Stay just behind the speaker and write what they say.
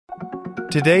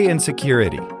Today in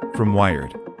Security from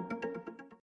Wired.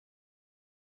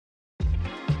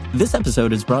 This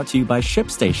episode is brought to you by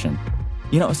ShipStation.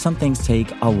 You know, some things take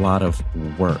a lot of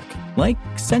work, like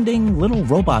sending little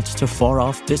robots to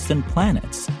far-off distant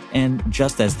planets. And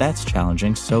just as that's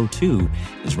challenging, so too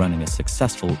is running a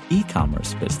successful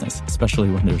e-commerce business, especially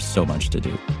when there's so much to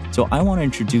do. So I want to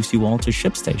introduce you all to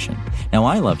ShipStation. Now,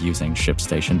 I love using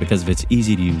ShipStation because of its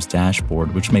easy-to-use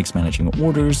dashboard, which makes managing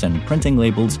orders and printing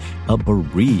labels a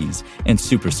breeze and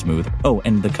super smooth. Oh,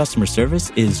 and the customer service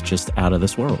is just out of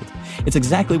this world. It's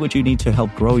exactly what you need to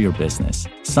help grow your business.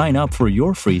 Sign up for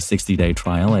your free 60-day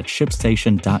trial at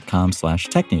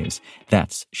shipstation.com/technews.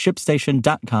 That's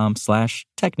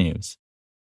shipstation.com/technews.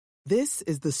 This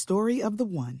is the story of the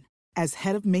one. As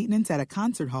head of maintenance at a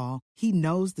concert hall, he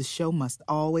knows the show must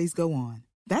always go on.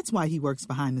 That's why he works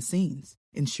behind the scenes,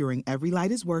 ensuring every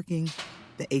light is working,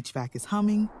 the HVAC is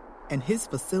humming, and his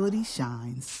facility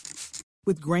shines.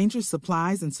 With Grainger's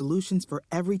supplies and solutions for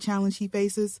every challenge he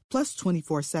faces, plus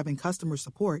 24/7 customer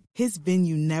support, his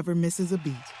venue never misses a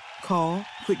beat. Call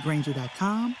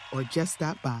quickgrainger.com or just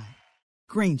stop by.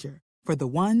 Grainger, for the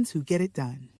ones who get it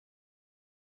done.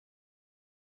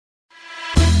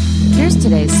 Here's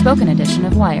today's spoken edition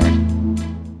of Wired.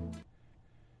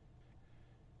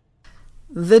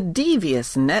 The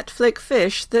Devious Netflix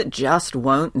Phish That Just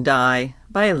Won't Die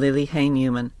by Lily Hay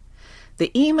Newman.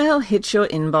 The email hits your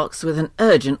inbox with an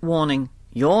urgent warning.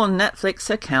 Your Netflix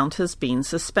account has been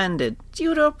suspended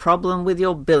due to a problem with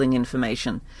your billing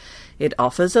information. It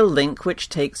offers a link which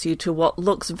takes you to what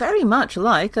looks very much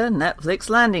like a Netflix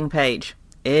landing page.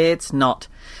 It's not.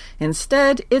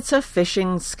 Instead, it's a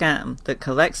phishing scam that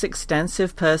collects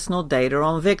extensive personal data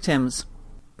on victims.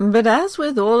 But as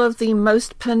with all of the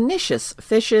most pernicious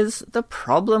phishes, the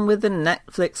problem with the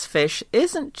Netflix phish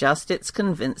isn't just its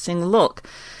convincing look.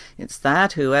 It's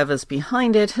that whoever's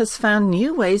behind it has found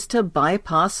new ways to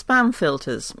bypass spam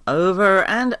filters over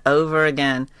and over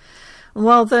again.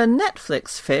 While the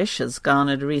Netflix phish has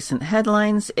garnered recent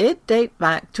headlines, it dates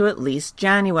back to at least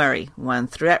January, when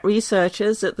threat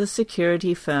researchers at the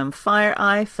security firm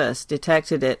FireEye first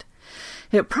detected it.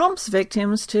 It prompts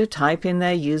victims to type in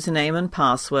their username and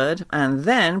password, and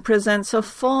then presents a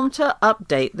form to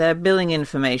update their billing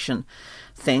information.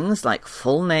 Things like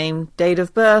full name, date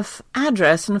of birth,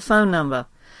 address, and phone number.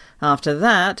 After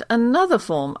that, another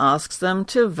form asks them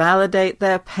to validate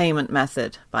their payment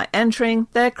method by entering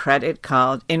their credit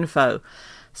card info.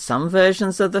 Some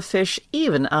versions of the phish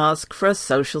even ask for a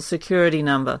social security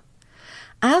number.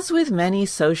 As with many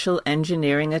social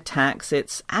engineering attacks,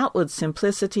 its outward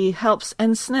simplicity helps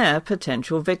ensnare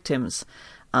potential victims.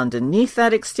 Underneath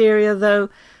that exterior, though,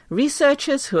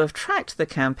 researchers who have tracked the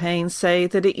campaign say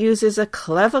that it uses a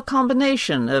clever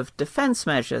combination of defense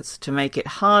measures to make it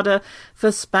harder for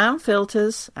spam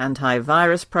filters,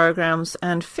 antivirus programs,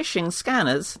 and phishing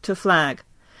scanners to flag.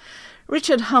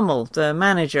 Richard Hummel, the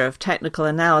manager of technical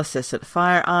analysis at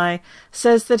FireEye,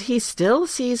 says that he still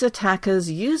sees attackers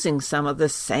using some of the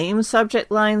same subject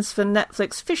lines for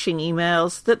Netflix phishing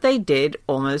emails that they did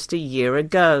almost a year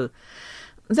ago.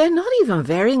 They're not even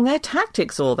varying their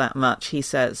tactics all that much, he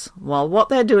says. While what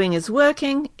they're doing is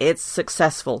working, it's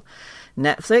successful.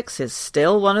 Netflix is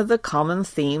still one of the common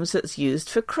themes that's used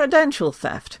for credential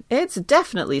theft. It's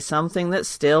definitely something that's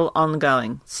still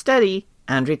ongoing, steady,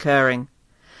 and recurring.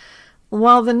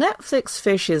 While the Netflix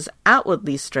phish is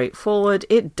outwardly straightforward,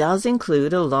 it does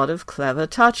include a lot of clever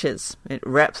touches. It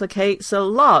replicates a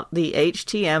lot the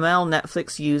HTML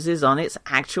Netflix uses on its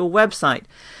actual website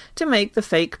to make the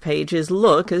fake pages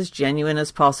look as genuine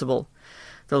as possible.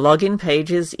 The login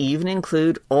pages even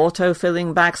include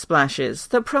auto-filling backsplashes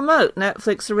that promote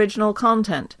Netflix original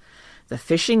content. The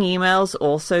phishing emails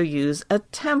also use a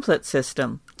template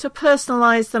system to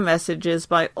personalize the messages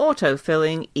by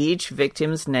auto-filling each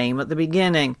victim's name at the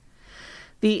beginning.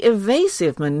 The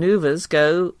evasive maneuvers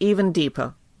go even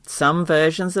deeper. Some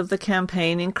versions of the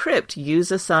campaign encrypt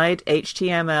user-side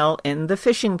HTML in the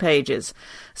phishing pages,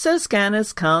 so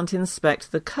scanners can't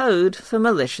inspect the code for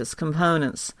malicious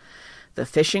components. The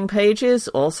phishing pages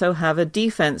also have a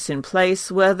defense in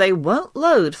place where they won't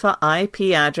load for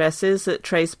IP addresses that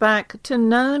trace back to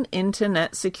known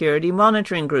internet security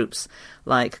monitoring groups,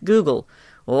 like Google,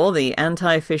 or the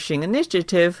anti-phishing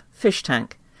initiative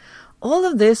PhishTank. All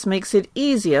of this makes it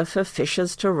easier for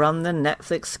phishers to run the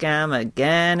Netflix scam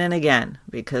again and again,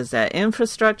 because their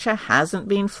infrastructure hasn't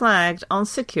been flagged on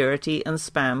security and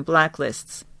spam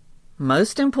blacklists.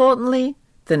 Most importantly,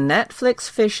 the Netflix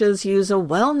phishers use a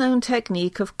well-known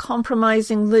technique of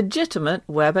compromising legitimate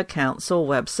web accounts or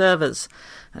web servers,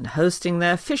 and hosting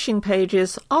their phishing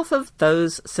pages off of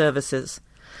those services.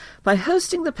 By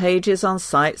hosting the pages on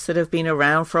sites that have been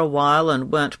around for a while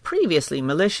and weren't previously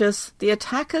malicious, the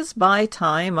attackers buy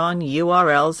time on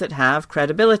URLs that have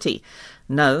credibility,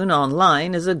 known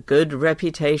online as a good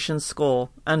reputation score,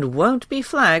 and won't be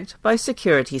flagged by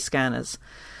security scanners.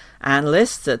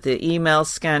 Analysts at the email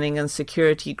scanning and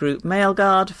security group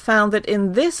MailGuard found that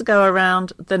in this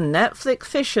go-around, the Netflix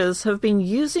phishers have been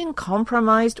using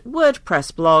compromised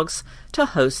WordPress blogs to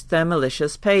host their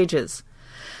malicious pages.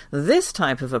 This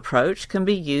type of approach can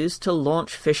be used to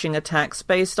launch phishing attacks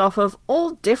based off of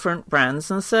all different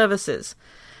brands and services.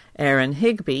 Aaron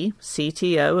Higby,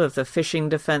 CTO of the phishing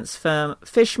defense firm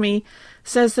PhishMe,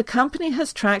 says the company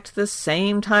has tracked the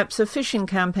same types of phishing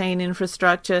campaign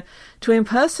infrastructure to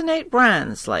impersonate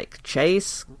brands like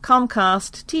Chase,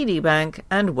 Comcast, TD Bank,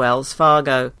 and Wells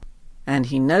Fargo. And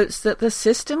he notes that the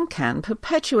system can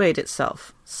perpetuate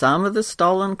itself. Some of the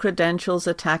stolen credentials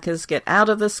attackers get out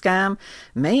of the scam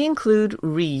may include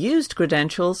reused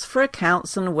credentials for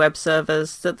accounts and web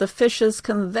servers that the phishers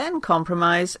can then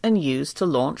compromise and use to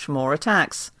launch more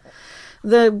attacks.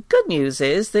 The good news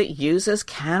is that users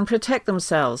can protect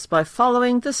themselves by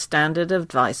following the standard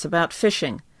advice about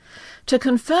phishing. To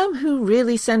confirm who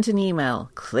really sent an email,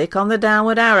 click on the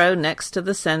downward arrow next to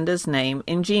the sender's name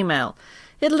in Gmail.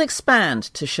 It'll expand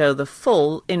to show the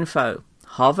full info.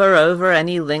 Hover over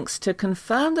any links to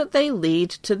confirm that they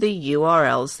lead to the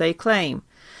URLs they claim.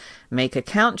 Make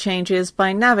account changes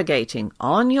by navigating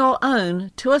on your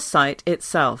own to a site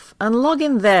itself and log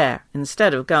in there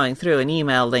instead of going through an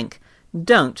email link.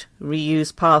 Don't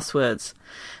reuse passwords.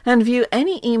 And view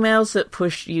any emails that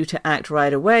push you to act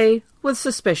right away with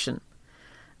suspicion.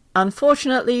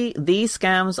 Unfortunately, these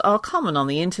scams are common on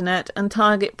the internet and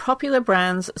target popular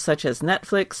brands such as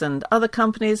Netflix and other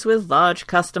companies with large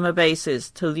customer bases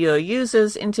to lure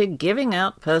users into giving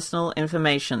out personal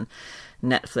information,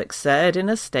 Netflix said in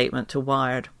a statement to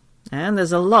Wired. And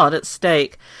there's a lot at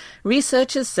stake.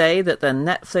 Researchers say that the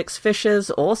Netflix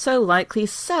phishers also likely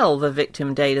sell the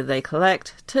victim data they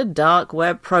collect to dark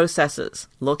web processors,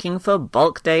 looking for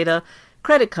bulk data,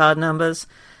 credit card numbers,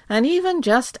 and even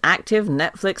just active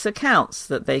Netflix accounts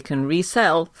that they can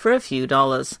resell for a few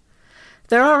dollars.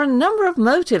 There are a number of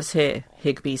motives here,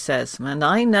 Higby says, and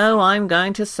I know I'm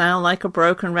going to sound like a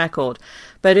broken record,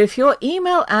 but if your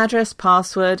email address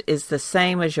password is the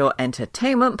same as your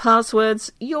entertainment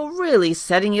passwords, you're really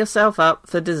setting yourself up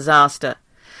for disaster.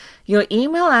 Your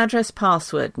email address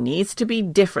password needs to be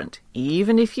different,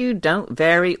 even if you don't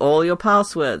vary all your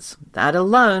passwords. That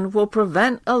alone will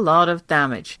prevent a lot of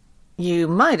damage. You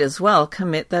might as well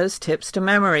commit those tips to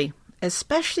memory,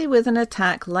 especially with an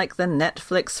attack like the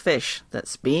Netflix Phish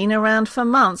that's been around for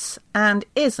months and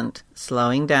isn't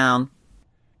slowing down.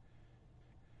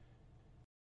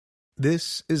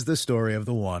 This is the story of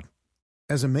the one.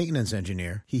 As a maintenance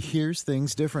engineer, he hears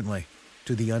things differently.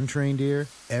 To the untrained ear,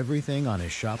 everything on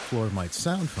his shop floor might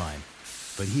sound fine,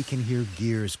 but he can hear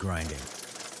gears grinding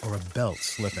or a belt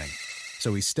slipping.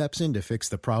 So he steps in to fix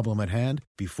the problem at hand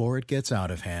before it gets out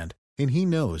of hand. And he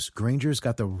knows Grainger's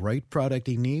got the right product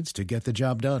he needs to get the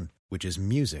job done, which is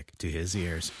music to his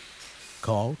ears.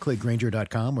 Call, click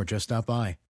Grainger.com, or just stop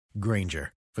by.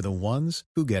 Grainger, for the ones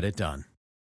who get it done.